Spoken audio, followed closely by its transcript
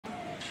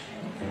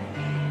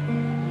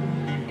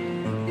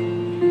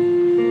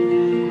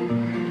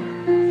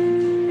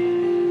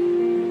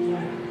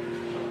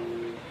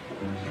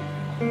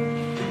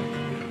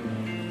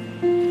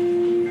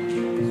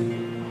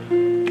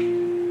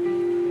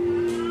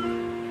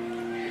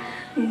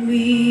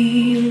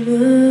We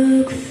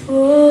look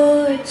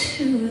forward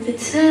to the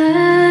time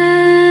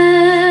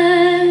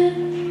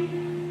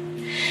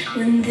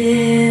when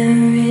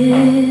there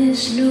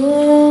is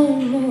no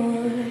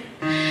more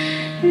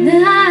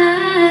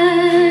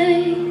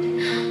night,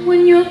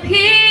 when your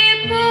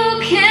people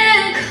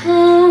can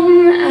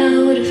come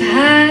out of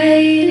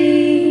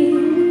hiding,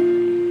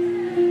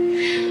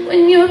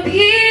 when your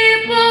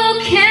people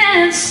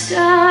can't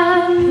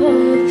stop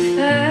all the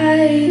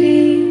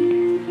fighting,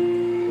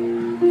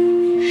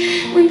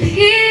 when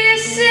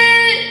peace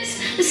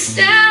is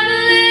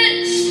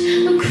established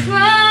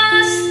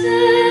across the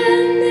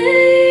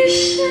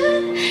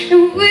nation,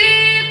 and we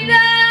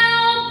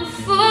bow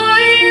before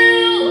you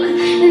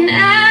in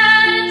adoration.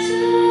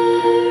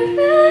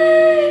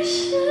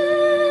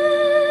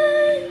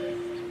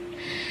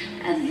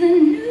 At the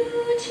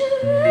New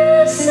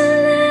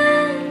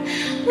Jerusalem,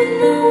 when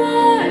the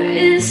war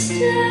is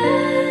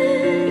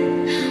done,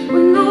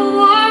 when the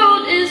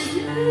world is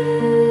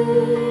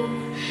new,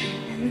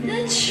 the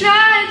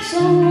tribes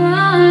are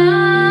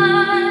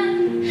one,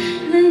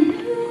 the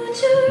New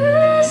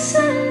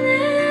Jerusalem,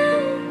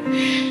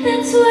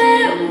 that's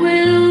where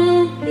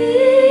we'll be,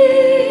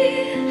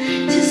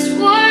 just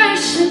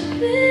worshiping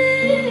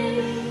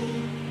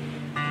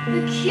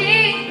the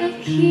King of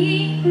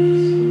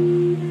Kings,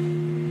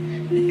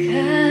 the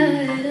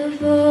God of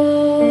all.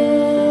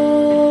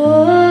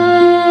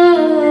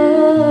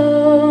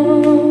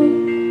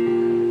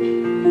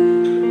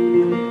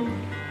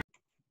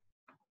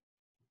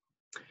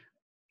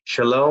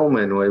 Shalom,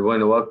 and we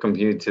want to welcome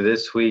you to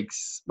this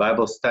week's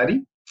Bible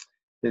study.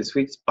 This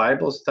week's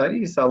Bible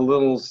study is a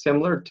little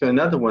similar to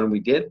another one we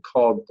did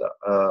called, it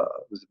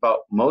was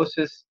about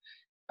Moses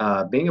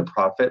being a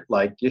prophet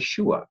like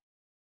Yeshua.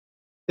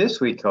 This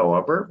week,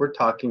 however, we're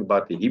talking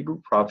about the Hebrew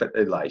prophet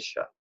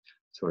Elisha.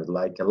 So it's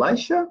like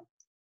Elisha,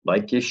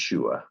 like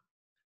Yeshua.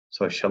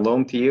 So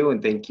shalom to you,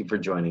 and thank you for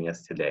joining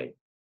us today.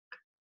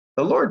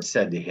 The Lord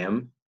said to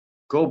him,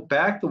 "Go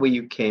back the way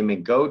you came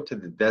and go to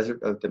the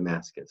desert of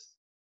Damascus.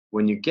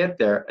 When you get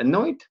there,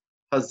 anoint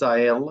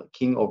Hazael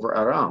king over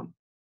Aram.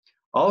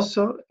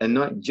 Also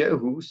anoint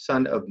Jehu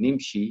son of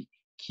Nimshi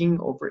king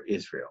over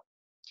Israel.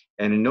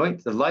 And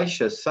anoint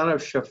Elisha son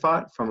of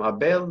Shaphat from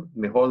Abel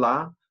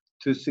Meholah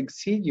to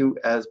succeed you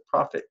as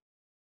prophet."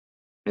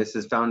 This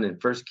is found in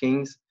 1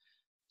 Kings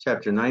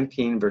chapter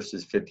 19,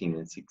 verses 15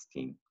 and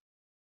 16.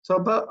 So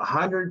about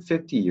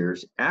 150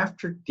 years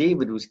after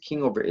David was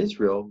king over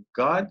Israel,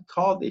 God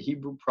called the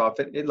Hebrew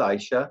prophet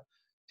Elisha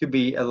to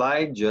be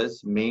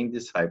Elijah's main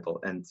disciple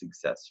and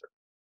successor.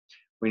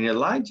 When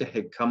Elijah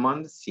had come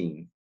on the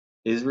scene,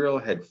 Israel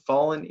had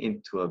fallen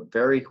into a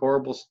very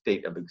horrible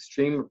state of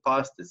extreme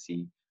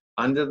apostasy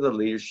under the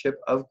leadership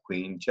of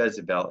Queen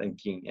Jezebel and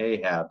King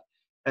Ahab,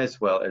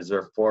 as well as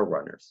their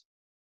forerunners.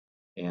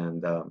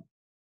 And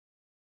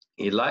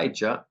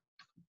Elijah,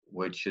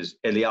 which is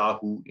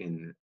Eliyahu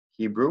in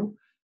Hebrew,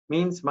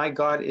 means "my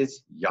God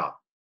is Yah,"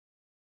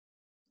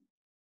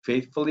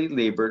 faithfully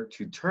labored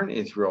to turn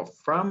Israel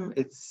from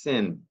its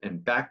sin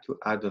and back to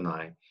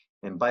Adonai.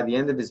 And by the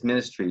end of his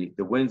ministry,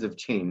 the winds of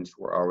change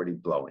were already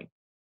blowing.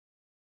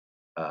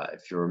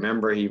 If you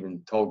remember, he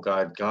even told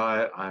God,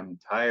 "God, I'm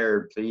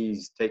tired.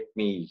 Please take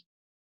me,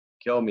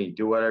 kill me,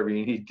 do whatever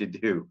you need to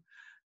do."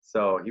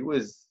 So he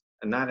was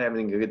not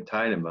having a good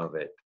time of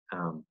it.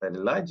 But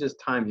Elijah's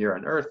time here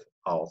on earth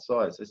also,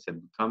 as I said,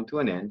 would come to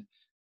an end.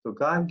 So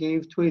God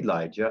gave to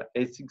Elijah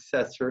a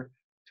successor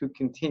to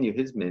continue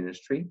his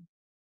ministry,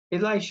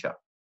 Elisha,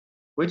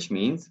 which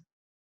means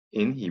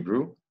in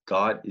Hebrew,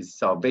 God is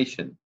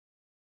salvation.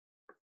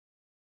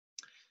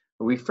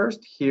 We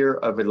first hear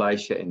of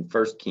Elisha in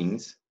 1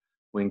 Kings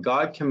when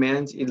God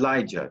commands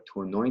Elijah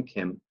to anoint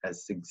him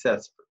as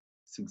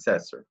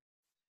successor.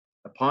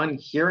 Upon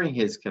hearing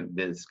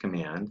this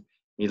command,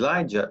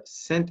 Elijah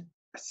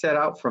set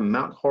out from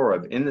Mount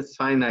Horeb in the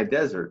Sinai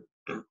desert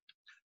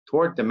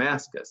toward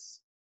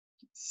Damascus,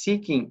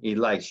 seeking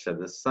Elisha,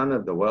 the son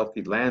of the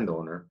wealthy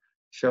landowner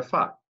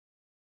Shaphat.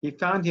 He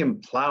found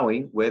him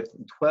plowing with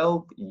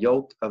 12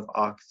 yoke of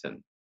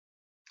oxen.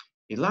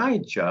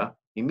 Elijah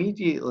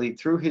immediately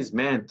threw his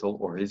mantle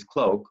or his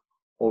cloak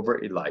over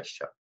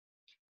Elisha.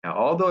 Now,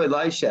 although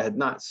Elisha had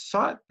not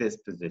sought this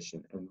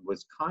position and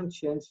was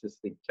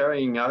conscientiously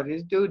carrying out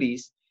his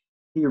duties,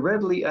 he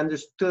readily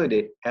understood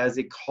it as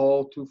a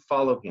call to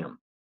follow him.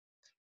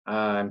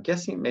 I'm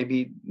guessing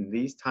maybe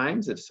these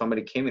times, if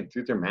somebody came and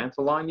threw their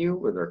mantle on you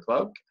or their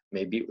cloak,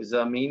 maybe it was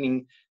a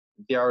meaning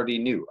they already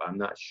knew. I'm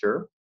not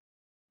sure.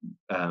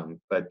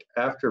 But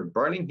after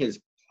burning his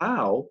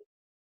plow,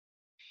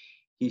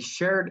 he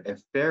shared a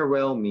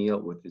farewell meal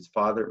with his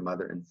father,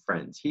 mother, and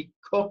friends. He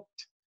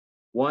cooked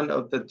one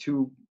of the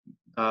two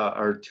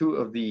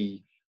of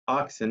the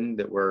oxen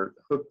that were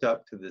hooked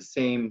up to the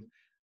same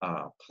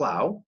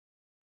plow.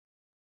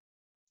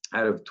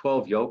 Out of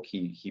 12 yoke,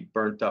 he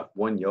burnt up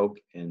one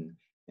yoke and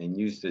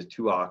used the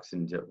 2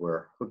 oxen that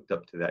were hooked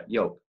up to that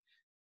yoke.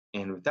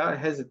 And without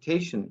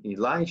hesitation,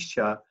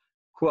 Elisha,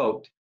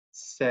 quote,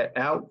 set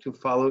out to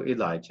follow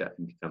Elijah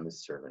and become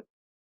his servant.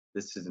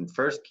 This is in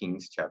 1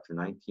 Kings chapter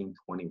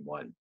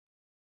 19:21.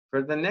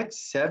 For the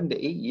next 7 to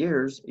 8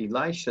 years,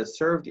 Elisha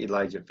served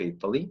Elijah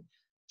faithfully.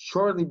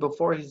 Shortly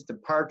before his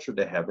departure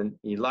to heaven,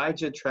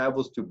 Elijah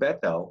travels to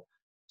Bethel,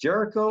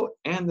 Jericho,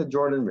 and the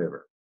Jordan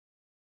River.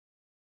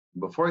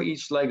 Before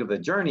each leg of the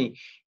journey,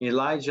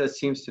 Elijah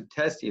seems to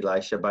test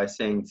Elisha by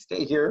saying,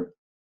 "Stay here.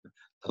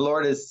 The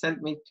Lord has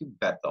sent me to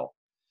Bethel,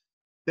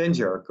 then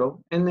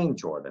Jericho, and then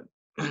Jordan."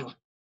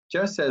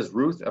 Just as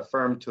Ruth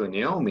affirmed to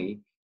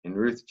Naomi in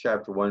Ruth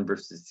chapter 1,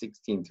 verses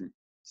 16 through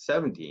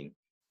 17,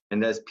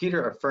 and as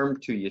Peter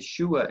affirmed to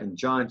Yeshua in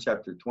John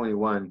chapter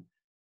 21,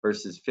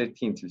 verses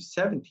 15 through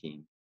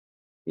 17,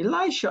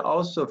 Elisha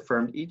also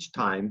affirmed each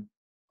time,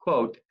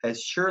 quote,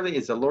 "As surely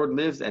as the Lord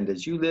lives and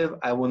as you live,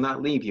 I will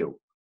not leave you."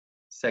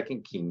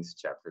 2 Kings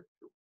chapter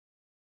 2.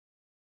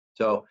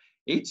 So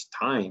each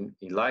time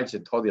Elijah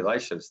told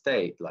Elisha to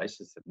stay,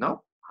 Elisha said,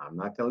 "No, I'm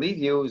not going to leave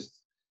you.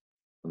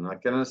 I'm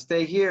not going to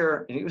stay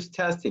here." And he was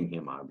testing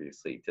him,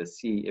 obviously, to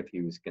see if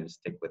he was going to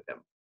stick with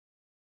him.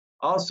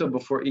 Also,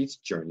 before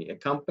each journey, a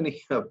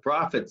company of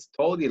prophets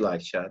told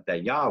Elisha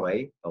that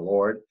Yahweh, the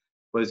Lord,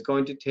 was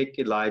going to take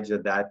Elijah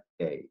that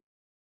day.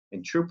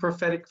 In true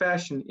prophetic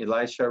fashion,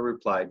 Elisha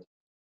replied,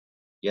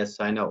 "Yes,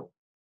 I know."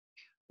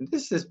 And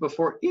this is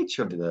before each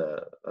of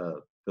the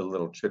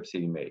little trips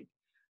he made.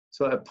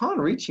 So upon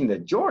reaching the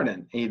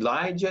Jordan,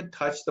 Elijah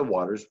touched the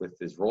waters with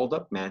his rolled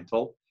up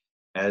mantle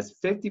as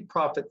 50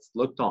 prophets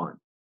looked on.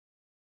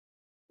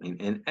 In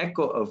an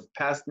echo of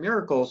past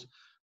miracles,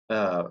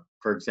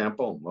 for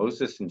example,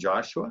 Moses and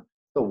Joshua,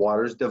 the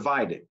waters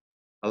divided,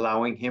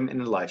 allowing him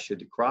and Elisha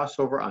to cross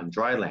over on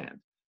dry land.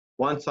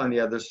 Once on the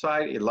other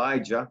side,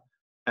 Elijah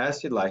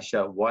asked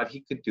Elisha what he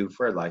could do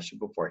for Elisha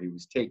before he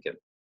was taken.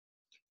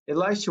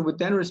 Elisha would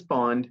then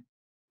respond,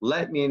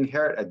 "Let me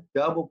inherit a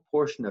double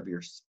portion of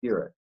your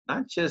spirit,"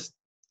 not just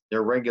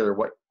your regular,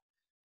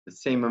 the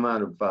same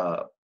amount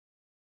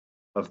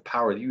of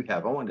power that you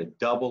have. I want a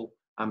double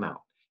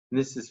amount. And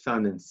this is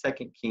found in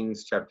 2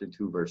 Kings chapter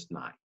 2, verse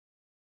 9.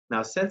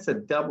 Now, since a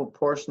double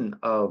portion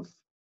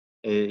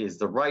is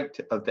the right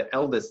of the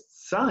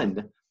eldest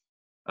son,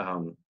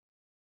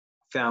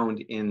 found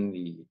in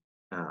the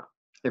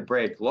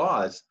Hebraic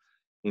laws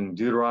in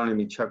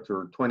Deuteronomy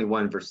chapter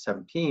 21, verse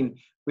 17,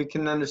 we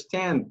can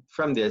understand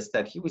from this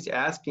that he was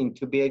asking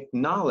to be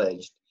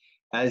acknowledged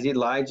as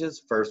Elijah's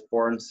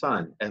firstborn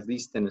son, at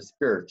least in a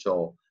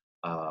spiritual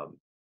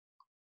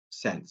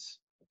sense.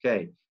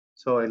 Okay,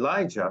 so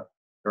Elisha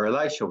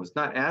was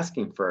not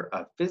asking for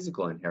a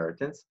physical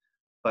inheritance,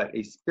 but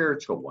a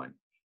spiritual one.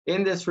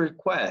 In this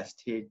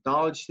request, he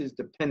acknowledged his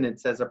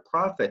dependence as a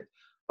prophet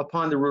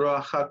upon the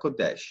Ruach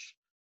HaKodesh,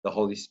 the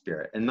Holy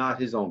Spirit, and not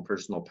his own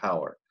personal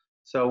power.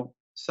 So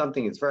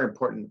something that's very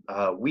important,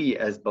 we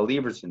as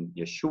believers in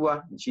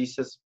Yeshua,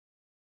 Jesus,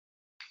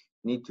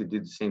 need to do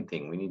the same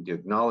thing. We need to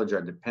acknowledge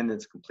our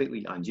dependence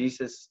completely on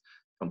Jesus,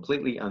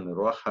 completely on the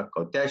Ruach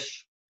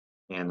HaKodesh,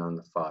 and on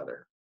the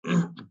Father.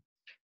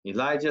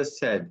 Elijah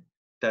said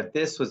that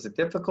this was a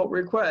difficult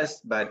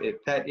request, but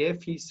that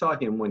if he saw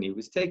him when he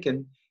was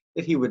taken,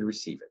 that he would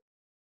receive it.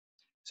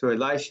 So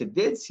Elisha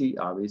did see,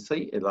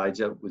 obviously,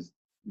 Elijah was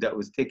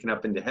taken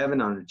up into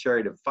heaven on a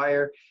chariot of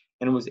fire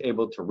and was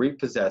able to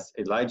repossess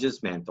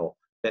Elijah's mantle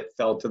that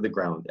fell to the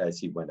ground as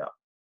he went up.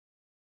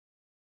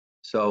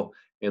 So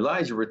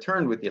Elisha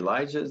returned with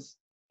Elijah's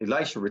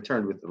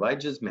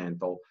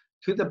mantle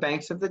to the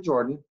banks of the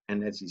Jordan,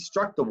 and as he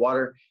struck the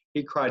water,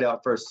 he cried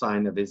out for a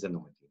sign of his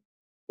anointing.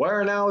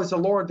 "Where now is the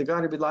Lord, the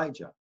God of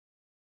Elijah?"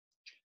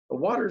 The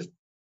waters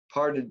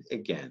parted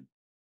again.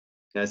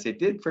 As it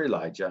did for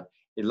Elijah,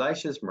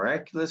 Elisha's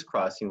miraculous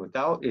crossing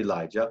without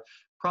Elijah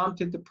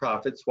prompted the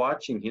prophets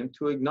watching him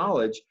to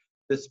acknowledge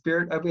the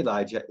spirit of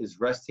Elijah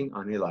is resting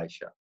on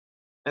Elisha.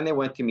 And they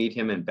went to meet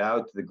him and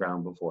bowed to the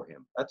ground before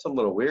him. That's a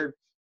little weird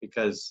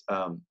because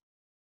the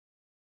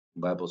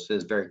Bible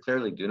says very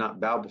clearly, do not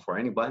bow before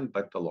anyone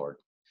but the Lord.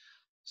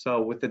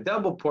 So with the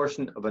double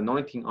portion of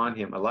anointing on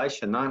him,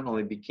 Elisha not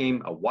only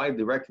became a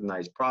widely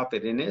recognized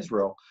prophet in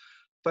Israel,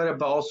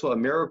 but also a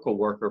miracle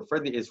worker for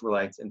the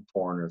Israelites and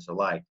foreigners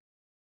alike.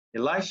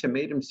 Elisha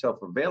made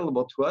himself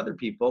available to other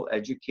people,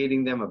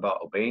 educating them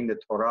about obeying the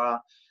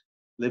Torah,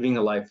 living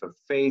a life of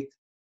faith.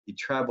 He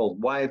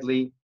traveled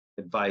widely,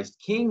 advised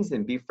kings,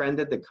 and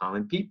befriended the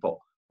common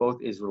people,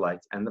 both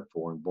Israelites and the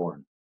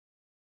foreign-born.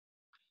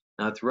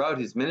 Now, throughout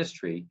his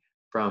ministry,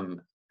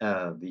 from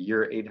the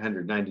year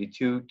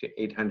 892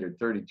 to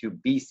 832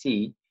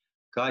 BC,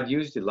 God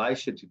used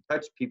Elisha to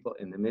touch people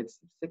in the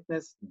midst of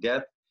sickness,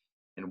 death,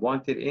 and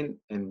want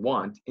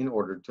in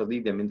order to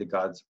lead them into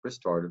God's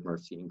restorative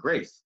mercy and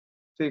grace.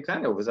 So he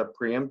kind of was a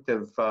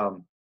preemptive,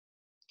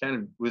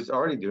 was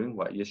already doing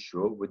what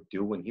Yeshua would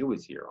do when he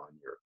was here on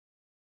earth.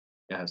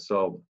 Yeah,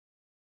 so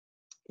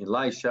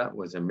Elisha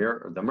was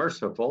the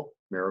merciful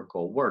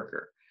miracle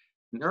worker.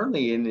 And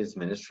early in his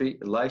ministry,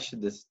 Elisha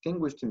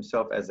distinguished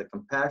himself as a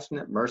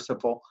compassionate,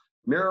 merciful,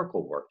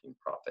 miracle-working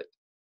prophet.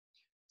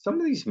 Some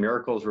of these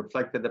miracles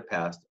reflected the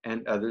past,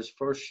 and others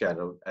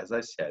foreshadowed, as I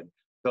said,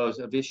 those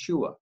of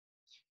Yeshua.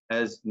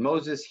 As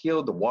Moses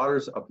healed the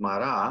waters of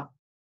Marah,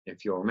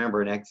 If you'll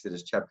remember in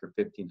Exodus chapter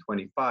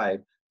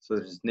 15:25, so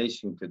that his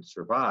nation could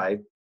survive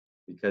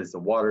because the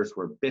waters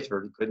were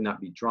bitter, could not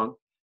be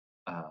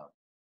uh,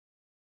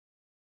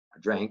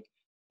 drank.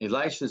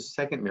 Elisha's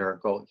second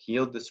miracle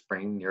healed the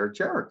spring near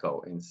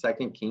Jericho in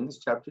 2 Kings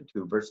chapter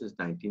 2, verses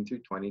 19 through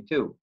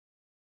 22.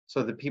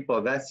 So the people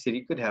of that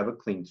city could have a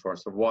clean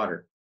source of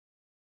water.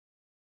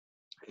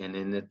 And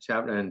in the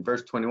chapter, in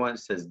verse 21, it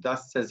says,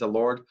 "Thus says the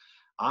Lord,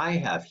 I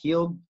have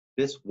healed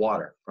this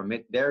water. From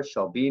it there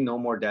shall be no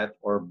more death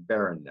or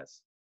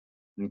barrenness."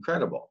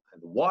 Incredible.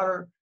 And the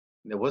water,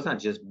 it was not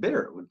just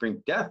bitter, it would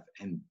bring death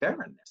and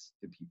barrenness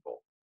to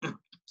people.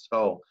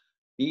 So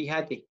he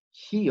had to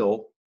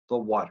heal the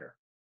water.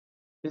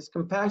 His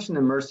compassion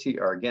and mercy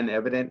are again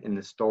evident in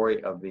the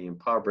story of the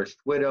impoverished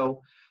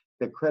widow,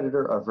 the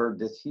creditor of her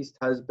deceased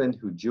husband,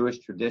 who Jewish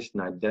tradition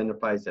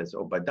identifies as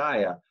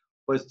Obadiah,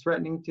 was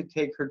threatening to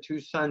take her two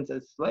sons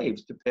as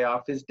slaves to pay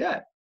off his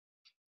debt.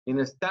 In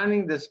a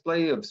stunning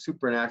display of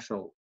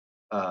supernatural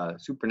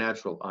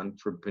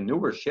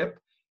entrepreneurship,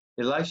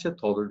 Elisha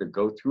told her to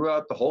go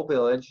throughout the whole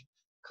village,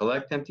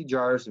 collect empty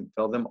jars, and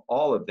fill them,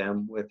 all of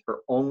them, with her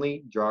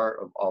only jar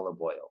of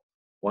olive oil.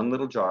 One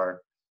little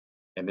jar.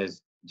 And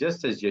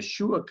just as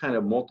Yeshua kind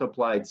of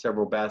multiplied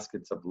several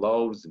baskets of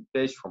loaves and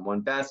fish from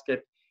one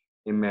basket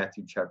in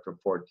Matthew chapter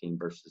 14,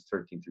 verses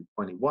 13 through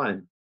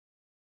 21,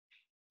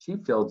 she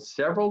filled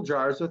several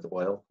jars with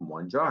oil from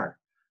one jar.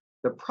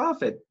 The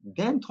prophet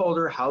then told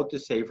her how to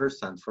save her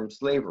sons from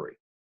slavery.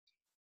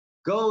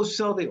 "Go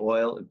sell the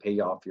oil and pay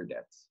off your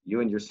debts.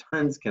 You and your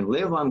sons can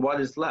live on what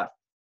is left."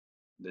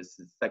 This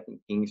is 2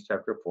 Kings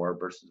chapter 4,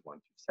 verses 1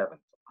 through 7.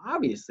 So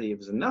obviously, it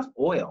was enough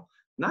oil,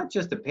 not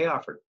just to pay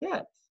off her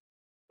debts,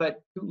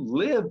 but to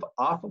live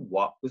off of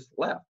what was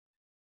left.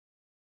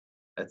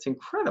 That's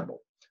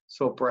incredible.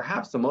 So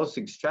perhaps the most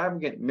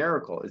extravagant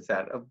miracle is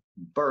that of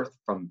birth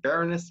from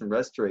barrenness and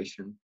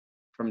restoration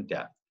from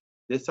death.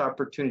 This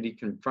opportunity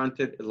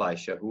confronted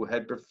Elisha, who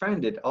had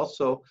befriended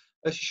also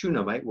a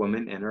Shunammite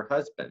woman and her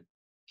husband.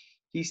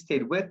 He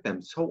stayed with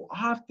them so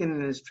often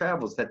in his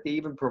travels that they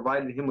even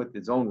provided him with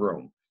his own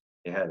room.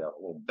 They had a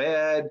little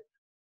bed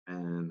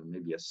and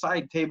maybe a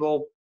side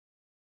table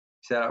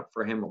set up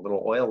for him, a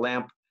little oil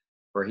lamp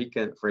where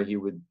he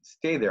would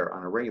stay there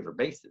on a regular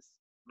basis.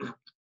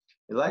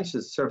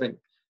 Elisha's servant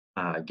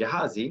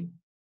Gehazi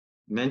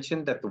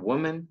mentioned that the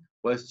woman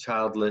was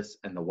childless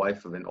and the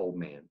wife of an old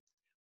man.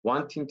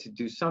 Wanting to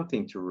do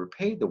something to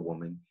repay the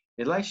woman,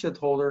 Elisha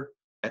told her,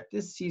 "At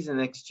this season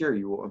next year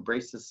you will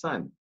embrace a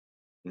son,"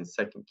 in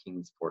 2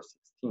 Kings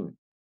 4:16.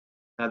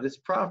 Now this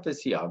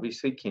prophecy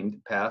obviously came to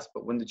pass,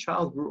 but when the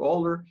child grew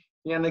older,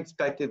 he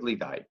unexpectedly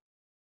died.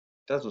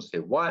 It doesn't say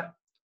what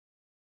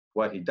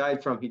he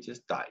died from, he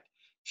just died.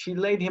 She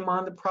laid him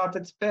on the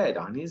prophet's bed,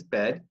 on his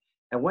bed,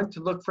 and went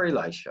to look for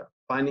Elisha,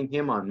 finding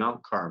him on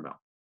Mount Carmel.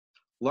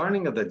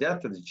 Learning of the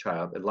death of the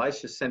child,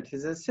 Elisha sent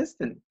his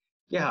assistant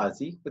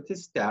Gehazi with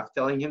his staff,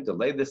 telling him to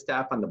lay the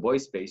staff on the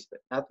boy's face, but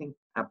nothing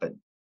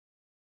happened.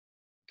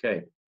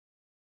 Okay.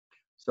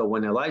 So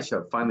when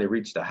Elisha finally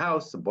reached the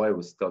house, the boy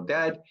was still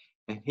dead,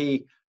 and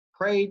he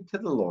prayed to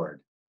the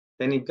Lord.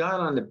 Then he got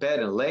on the bed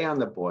and lay on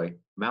the boy,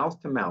 mouth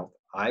to mouth,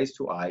 eyes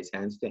to eyes,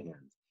 hands to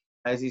hands.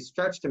 As he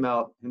stretched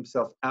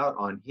himself out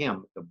on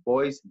him, the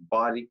boy's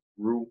body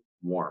grew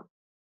warm.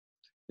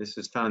 This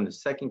is found in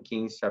 2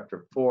 Kings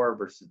chapter 4,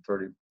 verses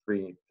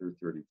 33 through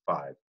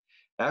 35.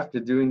 After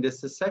doing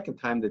this the second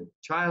time, the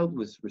child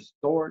was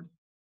restored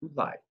to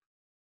life.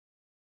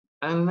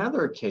 On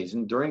another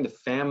occasion, during the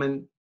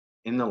famine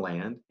in the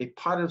land, a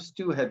pot of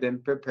stew had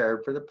been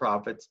prepared for the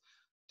prophets,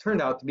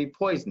 turned out to be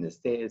poisonous.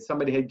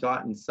 Somebody had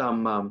gotten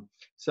some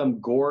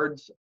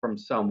gourds from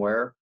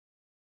somewhere.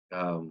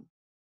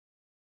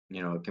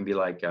 It can be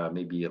like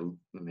maybe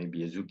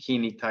a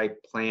zucchini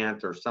type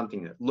plant or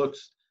something that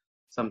looks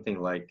something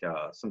like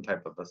some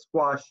type of a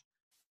squash.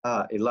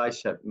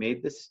 Elisha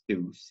made the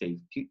stew safe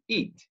to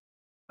eat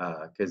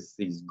because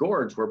these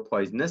gourds were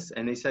poisonous,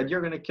 and they said,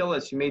 "You're going to kill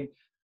us." You made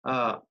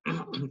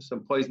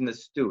some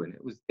poisonous stew, and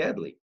it was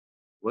deadly.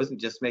 It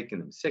wasn't just making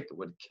them sick; it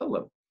would kill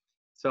them.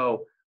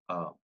 So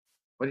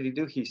what did he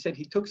do? He said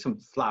he took some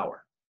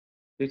flour.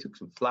 He took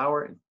some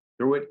flour and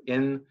threw it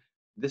in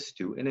the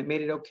stew, and it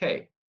made it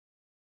okay.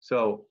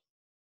 So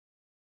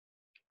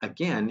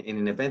again, in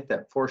an event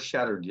that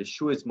foreshadowed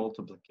Yeshua's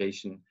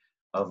multiplication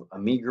of a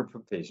meager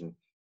provision,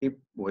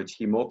 which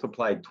he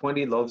multiplied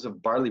 20 loaves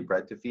of barley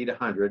bread to feed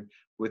 100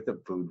 with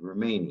the food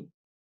remaining.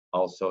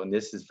 Also, and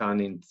this is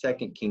found in 2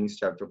 Kings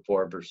chapter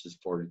 4, verses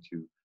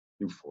 42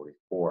 through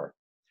 44.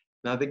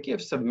 Now, the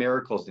gifts of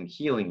miracles and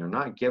healing are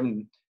not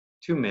given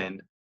to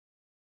men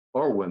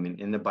or women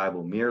in the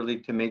Bible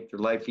merely to make their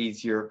life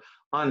easier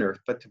on earth,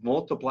 but to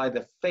multiply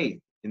the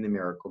faith in the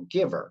miracle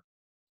giver,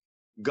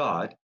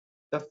 God,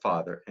 the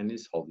Father, and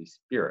his Holy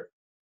Spirit.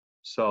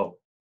 So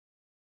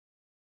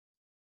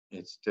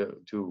it's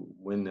to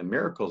when the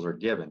miracles are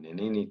given in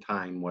any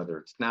time, whether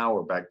it's now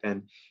or back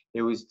then,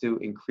 it was to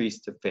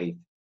increase the faith,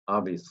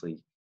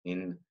 obviously,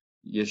 in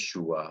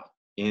Yeshua,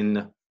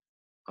 in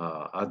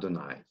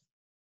Adonai.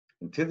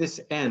 And to this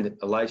end,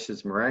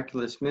 Elisha's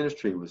miraculous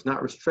ministry was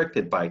not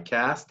restricted by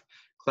caste,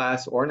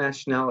 class, or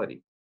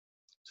nationality.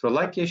 So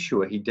like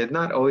Yeshua, he did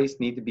not always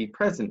need to be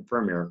present for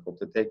a miracle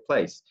to take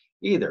place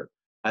either,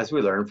 as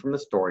we learn from the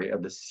story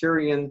of the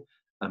Syrian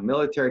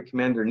military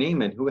commander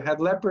Naaman, who had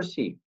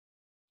leprosy.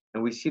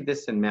 And we see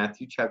this in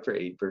Matthew chapter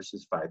 8,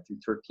 verses 5 through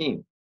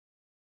 13.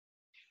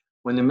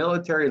 When the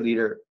military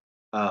leader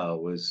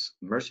was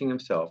immersing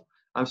himself,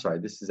 I'm sorry,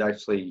 this is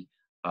actually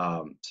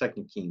 2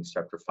 Kings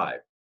chapter 5,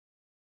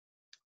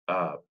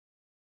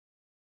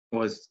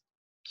 was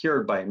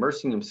cured by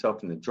immersing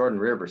himself in the Jordan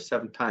River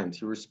 7 times,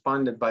 he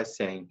responded by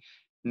saying,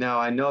 "Now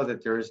I know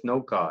that there is no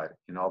God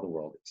in all the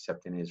world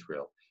except in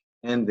Israel."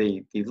 And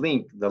the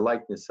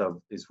likeness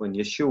of is when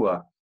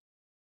Yeshua,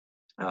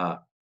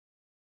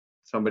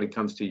 somebody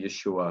comes to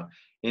Yeshua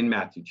in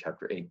Matthew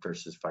chapter 8,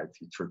 verses 5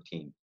 through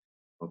 13.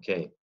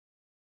 Okay.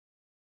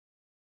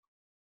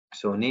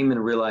 So Naaman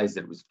realized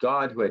that it was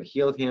God who had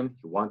healed him.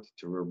 He wanted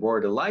to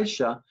reward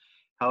Elisha.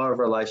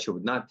 However, Elisha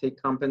would not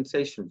take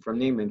compensation from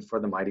Naaman for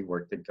the mighty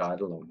work that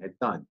God alone had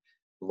done.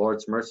 The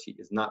Lord's mercy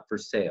is not for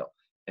sale.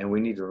 And we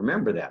need to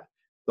remember that.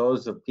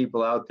 Those of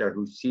people out there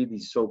who see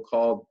these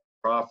so-called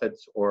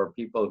prophets or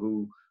people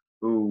who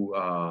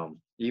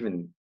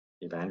even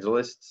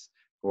evangelists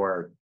who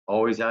are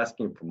always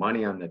asking for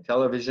money on the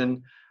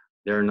television,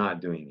 they're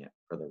not doing it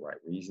for the right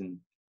reason.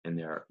 And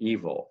they are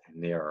evil,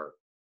 and they are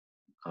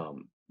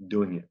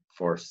doing it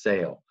for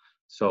sale.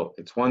 So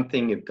it's one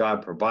thing if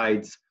God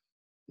provides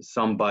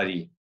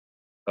somebody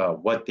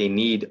what they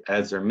need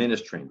as they're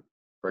ministering.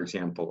 For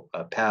example,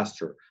 a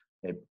pastor,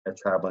 a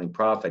traveling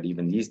prophet,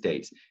 even these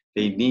days,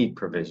 they need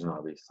provision,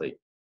 obviously.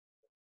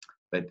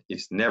 But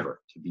it's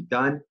never to be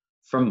done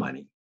for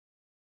money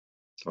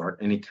or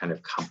any kind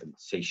of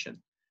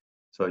compensation.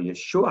 So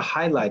Yeshua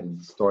highlighted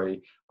the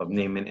story of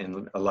Naaman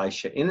and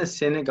Elisha in the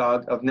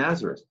synagogue of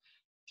Nazareth,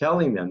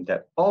 telling them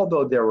that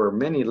although there were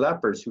many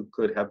lepers who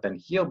could have been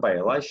healed by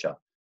Elisha,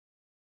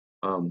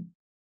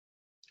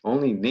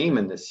 only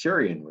Naaman the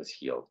Syrian was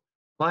healed.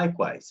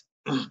 Likewise,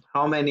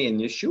 how many in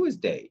Yeshua's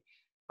day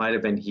might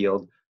have been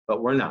healed,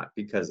 but were not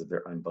because of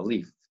their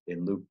unbelief?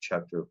 In Luke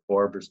chapter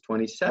 4, verse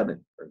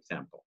 27, for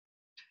example.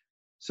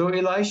 So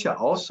Elisha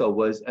also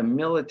was a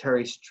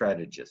military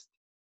strategist.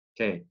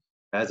 Okay,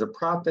 as a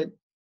prophet,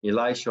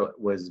 Elisha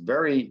was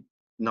very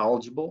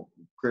knowledgeable,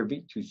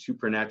 privy to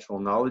supernatural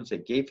knowledge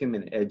that gave him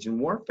an edge in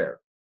warfare.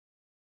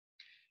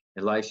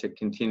 Elisha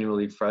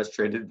continually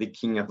frustrated the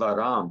king of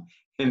Aram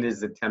in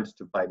his attempts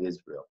to fight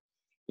Israel.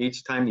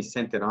 Each time he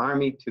sent an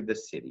army to the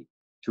city,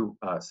 to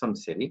some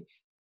city,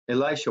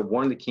 Elisha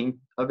warned the king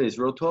of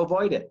Israel to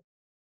avoid it.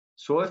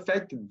 So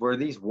effective were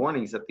these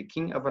warnings that the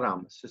king of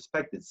Aram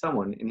suspected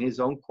someone in his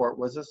own court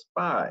was a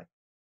spy.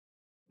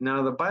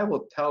 Now, the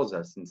Bible tells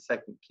us in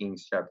 2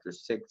 Kings chapter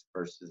 6,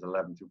 verses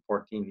 11 through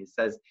 14, he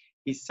says,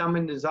 he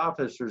summoned his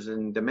officers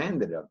and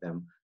demanded of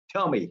them,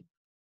 "Tell me,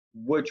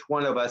 which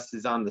one of us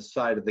is on the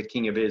side of the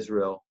king of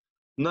Israel?"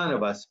 "None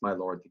of us, my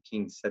lord," the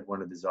king said,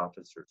 one of his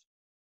officers.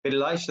 "But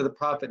Elisha the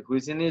prophet, who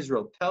is in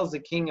Israel, tells the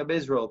king of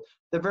Israel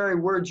the very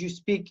words you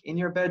speak in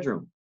your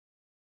bedroom."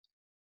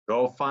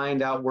 "Go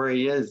find out where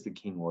he is," the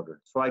king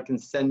ordered, "so I can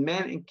send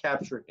men and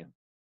capture him."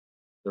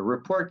 The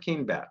report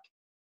came back,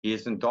 "He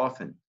is in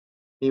Dothan."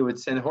 He would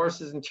send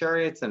horses and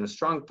chariots and a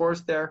strong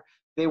force there.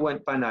 They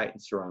went by night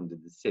and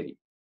surrounded the city.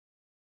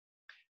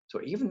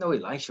 So even though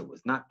Elisha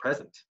was not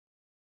present,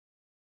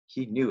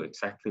 he knew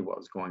exactly what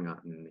was going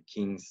on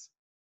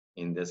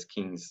in this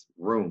king's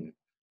room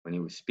when he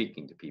was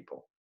speaking to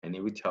people, and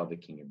he would tell the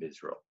king of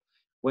Israel.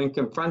 When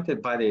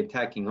confronted by the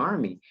attacking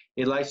army,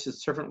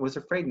 Elisha's servant was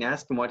afraid and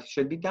asked him what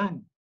should be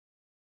done.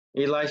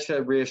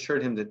 Elisha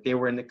reassured him that they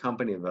were in the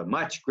company of a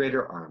much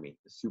greater army,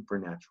 a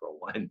supernatural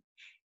one.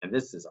 And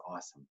this is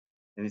awesome.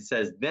 And it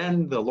says,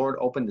 "Then the Lord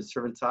opened the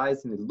servant's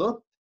eyes, and he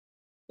looked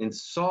and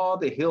saw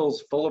the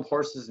hills full of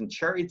horses and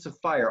chariots of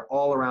fire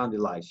all around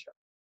Elisha."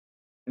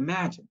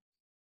 Imagine,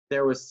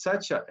 there was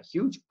such a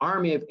huge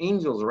army of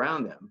angels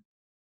around them.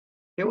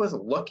 He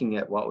wasn't looking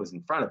at what was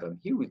in front of him.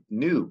 He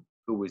knew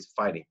who was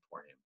fighting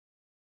for him.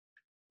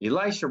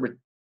 Elisha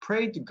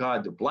prayed to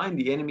God to blind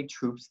the enemy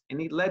troops, and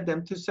he led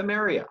them to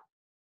Samaria.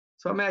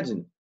 So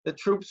imagine, the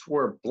troops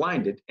were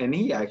blinded, and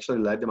he actually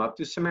led them up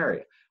to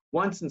Samaria.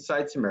 Once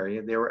inside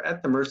Samaria, they were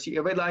at the mercy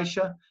of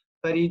Elisha,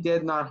 but he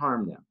did not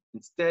harm them.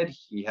 Instead,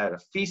 he had a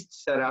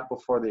feast set out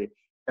before the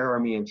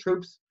Aramean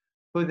troops,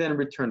 who then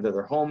returned to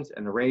their homes,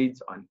 and the raids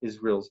on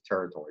Israel's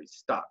territory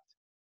stopped.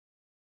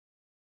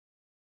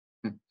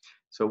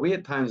 So we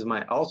at times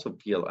might also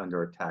feel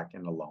under attack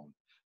and alone.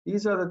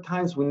 These are the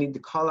times we need to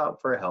call out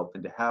for help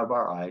and to have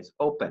our eyes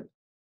open.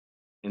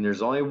 And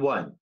there's only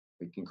one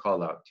we can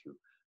call out to.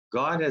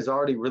 God has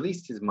already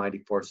released his mighty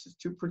forces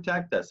to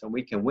protect us, and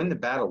we can win the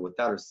battle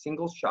without a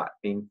single shot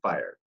being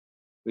fired.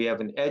 We have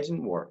an edge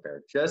in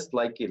warfare, just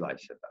like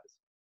Elisha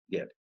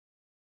did.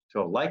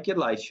 So like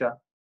Elisha,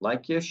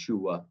 like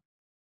Yeshua,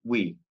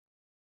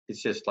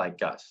 it's just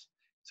like us.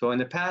 So in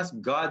the past,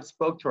 God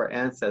spoke to our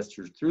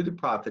ancestors through the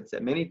prophets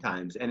at many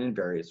times and in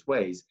various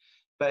ways.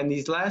 But in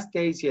these last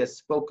days, he has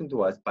spoken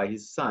to us by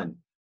his Son,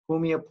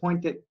 whom he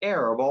appointed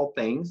heir of all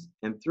things,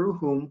 and through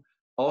whom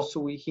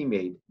also he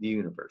made the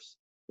universe.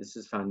 This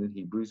is found in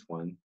Hebrews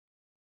 1,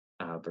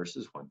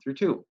 verses 1 through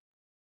 2.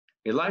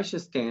 Elisha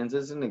stands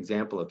as an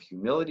example of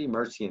humility,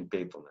 mercy, and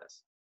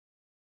faithfulness.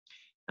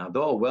 Now,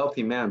 though a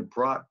wealthy man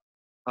brought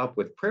up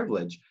with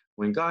privilege,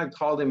 when God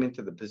called him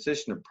into the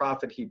position of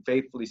prophet, he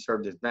faithfully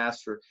served his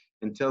master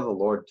until the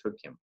Lord took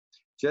him.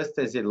 Just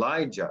as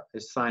Elijah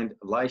assigned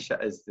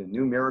Elisha as the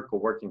new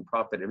miracle-working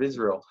prophet of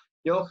Israel,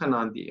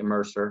 Yohanan the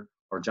Immerser,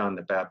 or John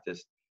the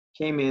Baptist,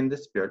 came in the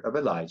spirit of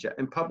Elijah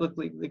and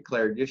publicly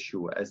declared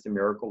Yeshua as the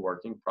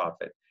miracle-working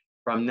prophet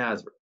from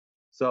Nazareth.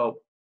 So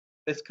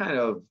this kind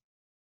of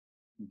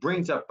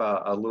brings up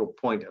a little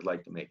point I'd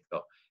like to make,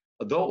 though.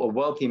 Although a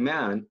wealthy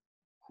man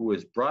who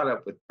was brought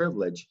up with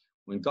privilege,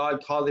 when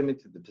God called him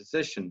into the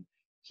position,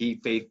 he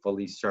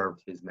faithfully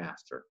served his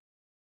master.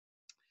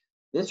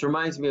 This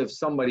reminds me of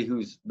somebody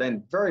who's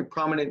been very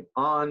prominent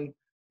on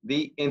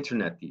the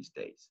internet these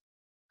days,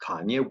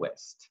 Kanye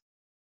West.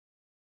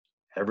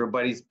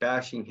 Everybody's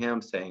bashing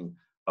him, saying,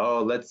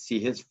 oh, let's see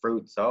his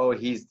fruits. Oh,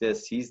 he's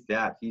this, he's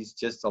that. He's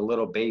just a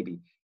little baby.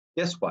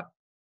 Guess what?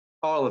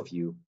 All of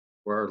you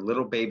were a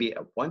little baby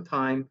at one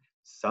time.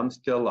 Some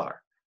still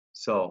are.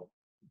 So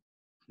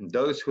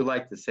those who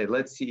like to say,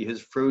 let's see his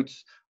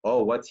fruits.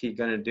 Oh, what's he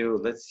going to do?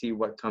 Let's see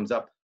what comes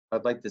up.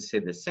 I'd like to say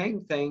the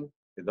same thing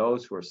to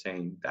those who are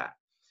saying that.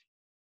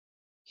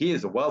 He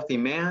is a wealthy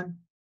man,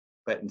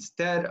 but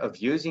instead of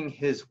using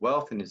his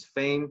wealth and his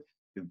fame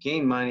to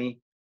gain money,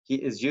 he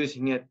is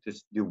using it to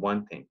do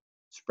one thing: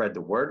 spread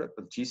the word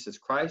of Jesus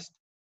Christ.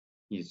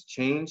 He's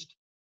changed.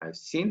 I've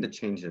seen the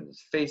change in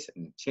his face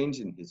and the change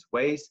in his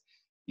ways.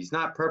 He's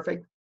not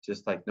perfect,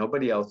 just like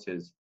nobody else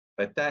is,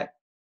 but that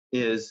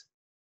is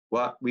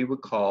what we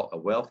would call a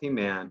wealthy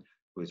man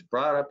who is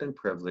brought up in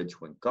privilege,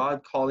 when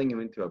God calling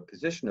him into a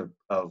position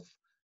of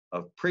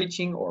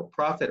preaching or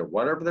prophet or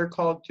whatever they're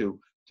called to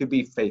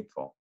be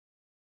faithful.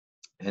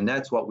 And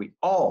that's what we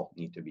all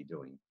need to be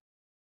doing.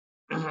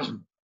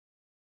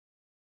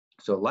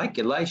 So like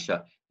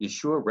Elisha,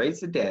 Yeshua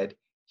raised the dead,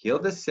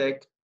 healed the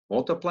sick,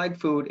 multiplied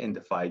food, and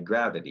defied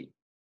gravity.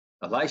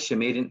 Elisha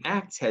made an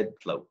axe head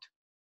float.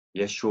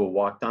 Yeshua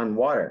walked on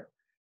water.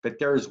 But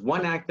there is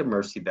one act of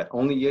mercy that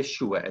only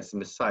Yeshua as the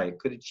Messiah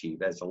could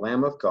achieve. As the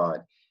Lamb of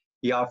God,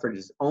 he offered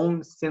his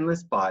own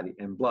sinless body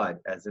and blood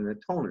as an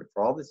atonement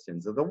for all the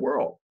sins of the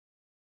world.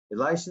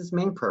 Elisha's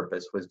main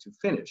purpose was to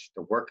finish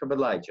the work of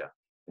Elijah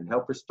and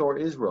help restore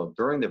Israel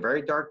during the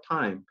very dark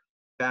time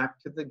back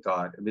to the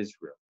God of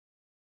Israel.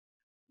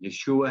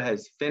 Yeshua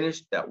has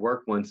finished that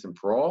work once and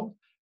for all,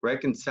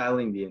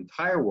 reconciling the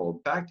entire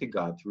world back to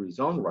God through his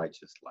own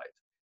righteous life.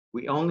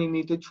 We only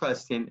need to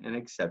trust in and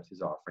accept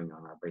his offering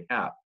on our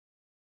behalf.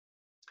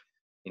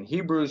 In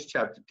Hebrews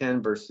chapter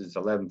 10, verses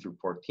 11 through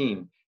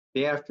 14,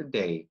 day after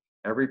day,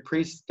 every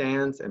priest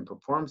stands and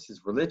performs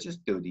his religious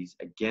duties.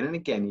 Again and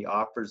again, he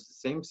offers the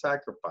same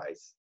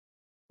sacrifice,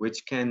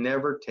 which can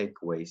never take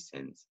away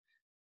sins.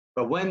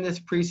 But when this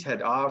priest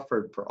had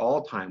offered for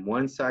all time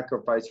one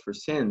sacrifice for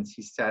sins,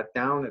 he sat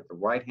down at the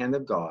right hand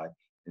of God,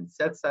 and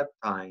since that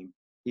time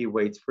he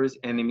waits for his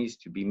enemies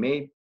to be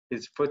made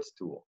his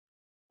footstool.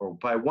 For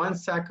by one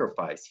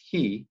sacrifice,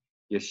 he,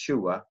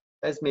 Yeshua,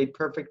 has made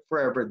perfect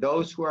forever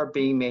those who are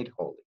being made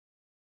holy.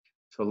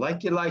 So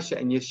like Elisha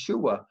and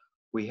Yeshua,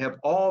 we have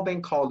all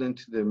been called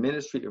into the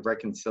ministry of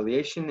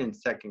reconciliation in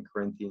 2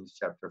 Corinthians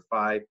chapter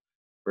 5,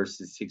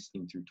 verses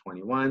 16 through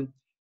 21.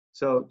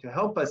 So to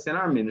help us in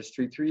our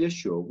ministry through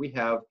Yeshua, we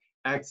have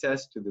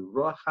access to the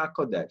Ruach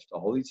HaKodesh, the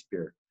Holy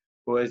Spirit,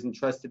 who has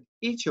entrusted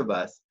each of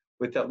us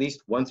with at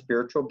least one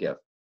spiritual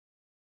gift.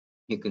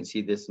 You can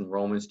see this in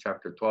Romans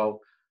chapter 12,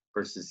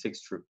 verses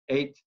 6 through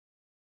 8,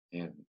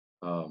 and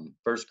 1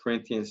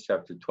 Corinthians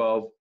chapter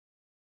 12,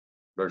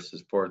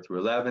 verses 4 through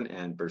 11,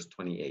 and verse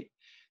 28.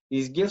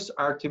 These gifts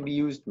are to be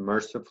used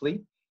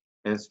mercifully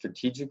and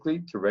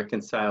strategically to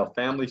reconcile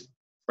families,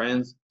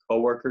 friends,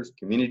 co-workers,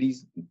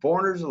 communities, and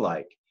foreigners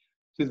alike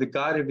to the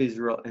God of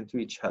Israel and to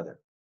each other.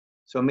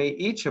 So may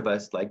each of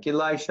us, like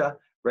Elisha,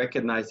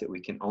 recognize that we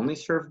can only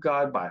serve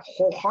God by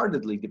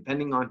wholeheartedly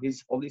depending on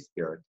his Holy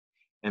Spirit,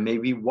 and may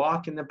we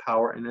walk in the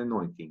power and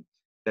anointing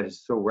that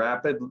is so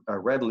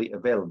readily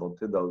available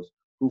to those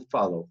who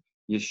follow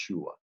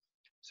Yeshua.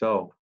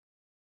 So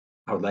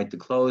I would like to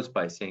close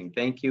by saying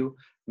thank you.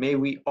 May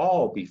we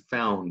all be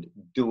found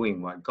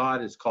doing what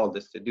God has called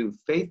us to do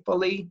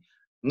faithfully,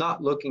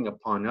 not looking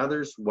upon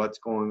others, what's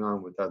going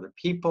on with other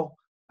people,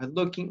 but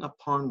looking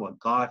upon what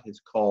God has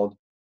called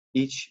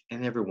each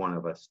and every one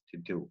of us to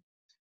do.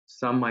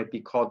 Some might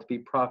be called to be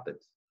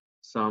prophets,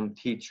 some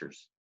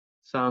teachers,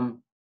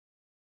 some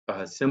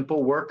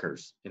simple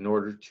workers in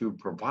order to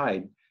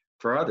provide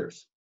for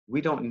others.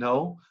 We don't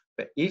know,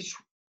 but each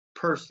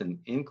person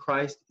in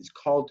Christ is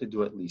called to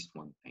do at least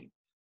one thing.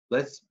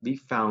 Let's be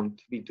found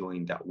to be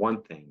doing that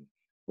one thing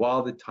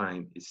while the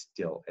time is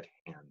still at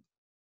hand.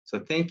 So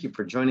thank you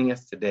for joining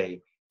us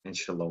today, and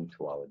shalom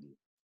to all of you.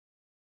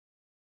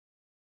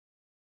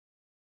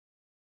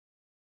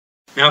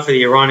 Now for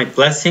the Aaronic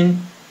blessing.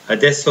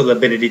 Adesso la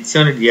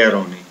benedizione di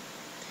Aarone.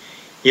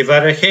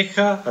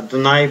 Yevarechecha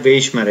Adonai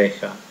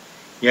veishmerecha.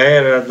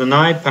 Yair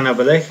Adonai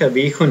panavalecha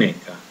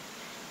v'yichunecha.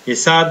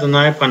 Yisa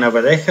Adonai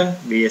panavalecha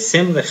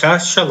v'yasim lecha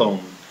shalom.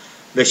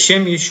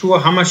 B'shem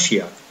Yeshua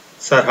HaMashiach.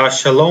 Sarha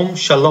shalom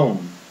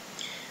shalom.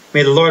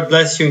 May the Lord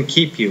bless you and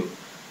keep you.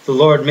 The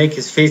Lord make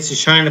his face to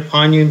shine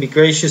upon you and be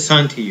gracious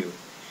unto you.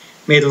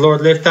 May the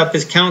Lord lift up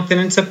his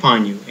countenance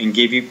upon you and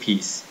give you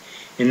peace.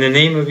 In the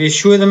name of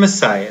Yeshua the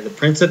Messiah, the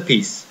Prince of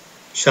Peace.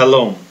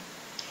 Shalom.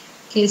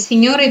 Che il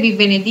Signore vi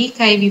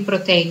benedica e vi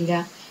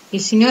protegga. Il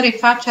Signore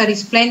faccia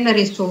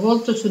risplendere il suo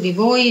volto su di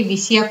voi e vi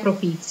sia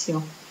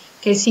propizio.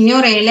 Che il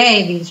Signore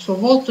elevi il suo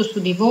volto su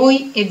di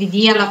voi e vi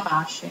dia la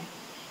pace.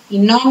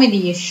 In nome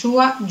di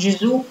Yeshua,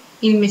 Gesù,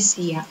 il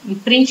Messia, il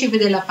Principe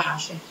della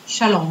pace.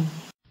 Shalom.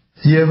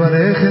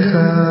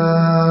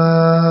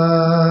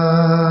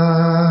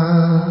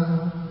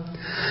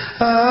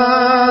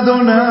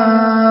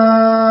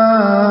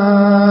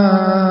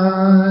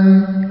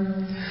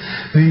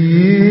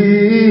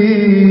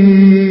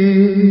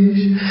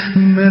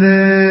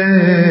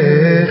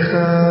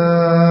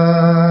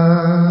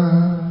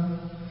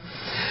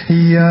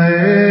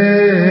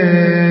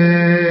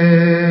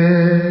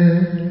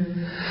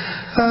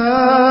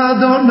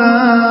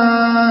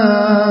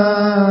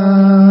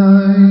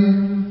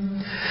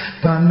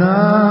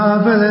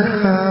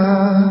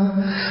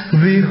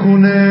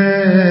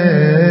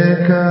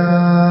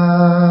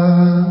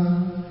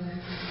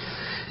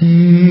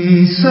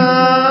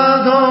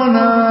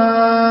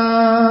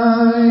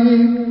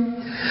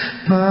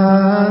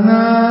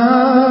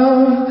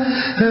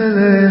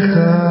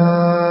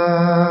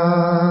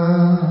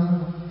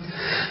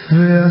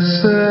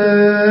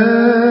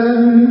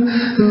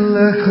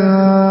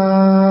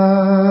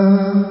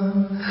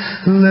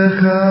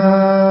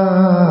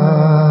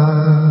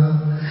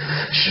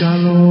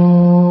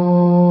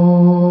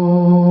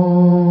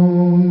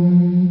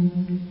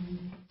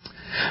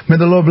 May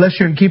the Lord bless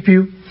you and keep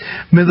you.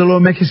 May the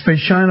Lord make his face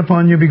shine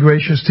upon you, be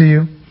gracious to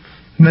you.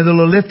 May the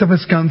Lord lift up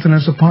his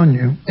countenance upon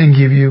you and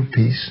give you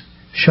peace.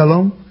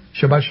 Shalom.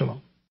 Shabbat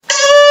shalom.